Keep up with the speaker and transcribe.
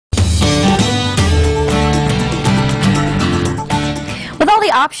all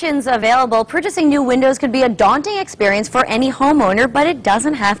the options available, purchasing new windows could be a daunting experience for any homeowner, but it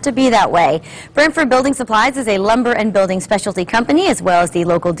doesn't have to be that way. Branford Building Supplies is a lumber and building specialty company, as well as the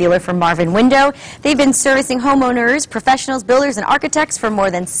local dealer for Marvin Window. They've been servicing homeowners, professionals, builders, and architects for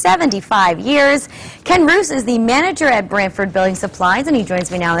more than 75 years. Ken Roos is the manager at Branford Building Supplies, and he joins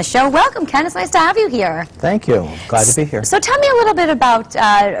me now on the show. Welcome, Ken. It's nice to have you here. Thank you. Glad to be here. So tell me a little bit about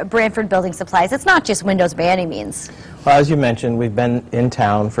Branford Building Supplies. It's not just windows by any means. Well, as you mentioned, we've been in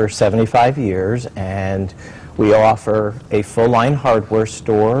town for 75 years, and we offer a full-line hardware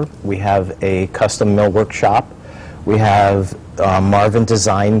store. We have a custom millwork shop. We have Marvin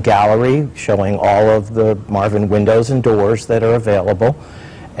Design Gallery showing all of the Marvin windows and doors that are available.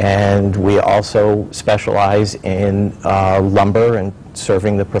 And we also specialize in lumber and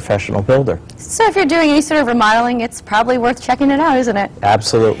serving the professional builder. So if you're doing any sort of remodeling, it's probably worth checking it out, isn't it?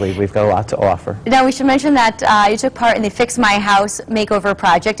 Absolutely. We've got a lot to offer. Now, we should mention that you took part in the Fix My House makeover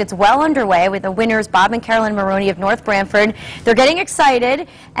project. It's well underway with the winners, Bob and Carolyn Maroney of North Branford. They're getting excited.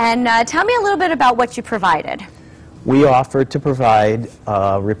 And tell me a little bit about what you provided. We offered to provide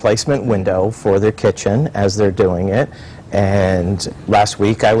a replacement window for their kitchen as they're doing it. And last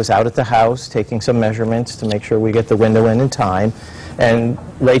week I was out at the house taking some measurements to make sure we get the window in time. And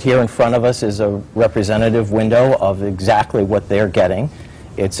right here in front of us is a representative window of exactly what they're getting.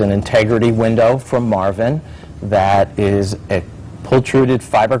 It's an integrity window from Marvin that is a pultruded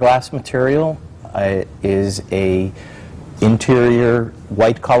fiberglass material. It is a interior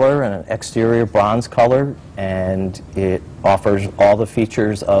white color and an exterior bronze color, and it offers all the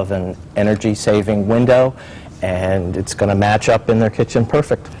features of an energy-saving window, and it's going to match up in their kitchen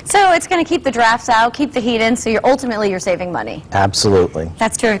perfect. So it's going to keep the drafts out, keep the heat in, so ultimately you're saving money. Absolutely.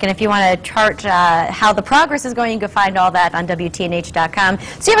 That's terrific. And if you want to chart how the progress is going, you can find all that on WTNH.com.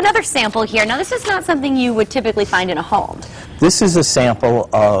 So you have another sample here. Now, this is not something you would typically find in a home. This is a sample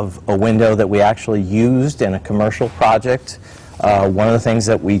of a window that we actually used in a commercial project. One of the things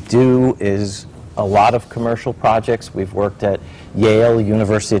that we do is a lot of commercial projects. We've worked at Yale,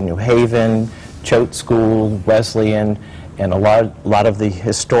 University of New Haven, Choate School, Wesleyan, and a lot of the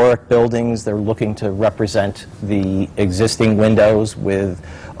historic buildings. They're looking to represent the existing windows with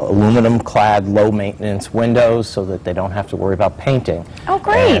aluminum-clad, low-maintenance windows so that they don't have to worry about painting. Oh,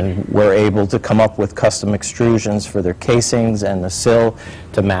 great. And we're able to come up with custom extrusions for their casings and the sill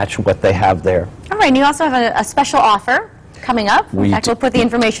to match what they have there. All right, and you also have a special offer coming up. In fact, we'll put the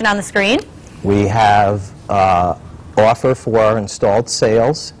information on the screen. We have offer for our installed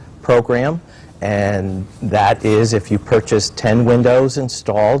sales program. And that is, if you purchase 10 windows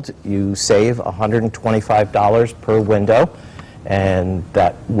installed, you save $125 per window, and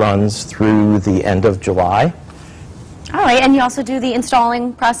that runs through the end of July. All right, and you also do the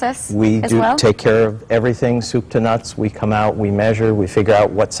installing process as well? We do take care of everything, soup to nuts. We come out, we measure, we figure out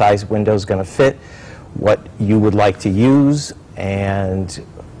what size window is going to fit, what you would like to use, and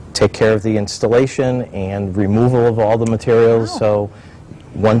take care of the installation and removal of all the materials. Wow. So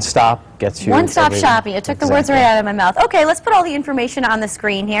one stop gets you one-stop shopping. It took the words right out of my mouth. Okay, let's put all the information on the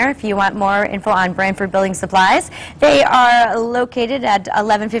screen here if you want more info on Branford Building Supplies. They are located at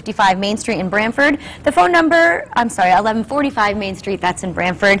 1155 Main Street in Branford. The phone number, 1145 Main Street, that's in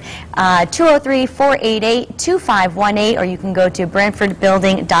Branford, 203-488-2518, or you can go to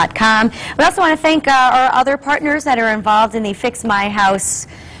branfordbuilding.com. We also want to thank our other partners that are involved in the Fix My House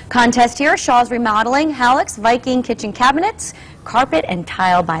contest here. Shaw's Remodeling, Halleck's Viking Kitchen Cabinets, Carpet and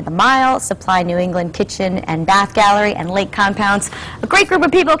Tile by the Mile, Supply New England Kitchen and Bath Gallery, and Lake Compounds. A great group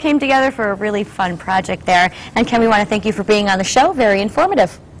of people came together for a really fun project there. And Ken, we want to thank you for being on the show. Very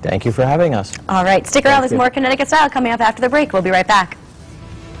informative. Thank you for having us. All right, stick around. There's more Connecticut Style coming up after the break. We'll be right back.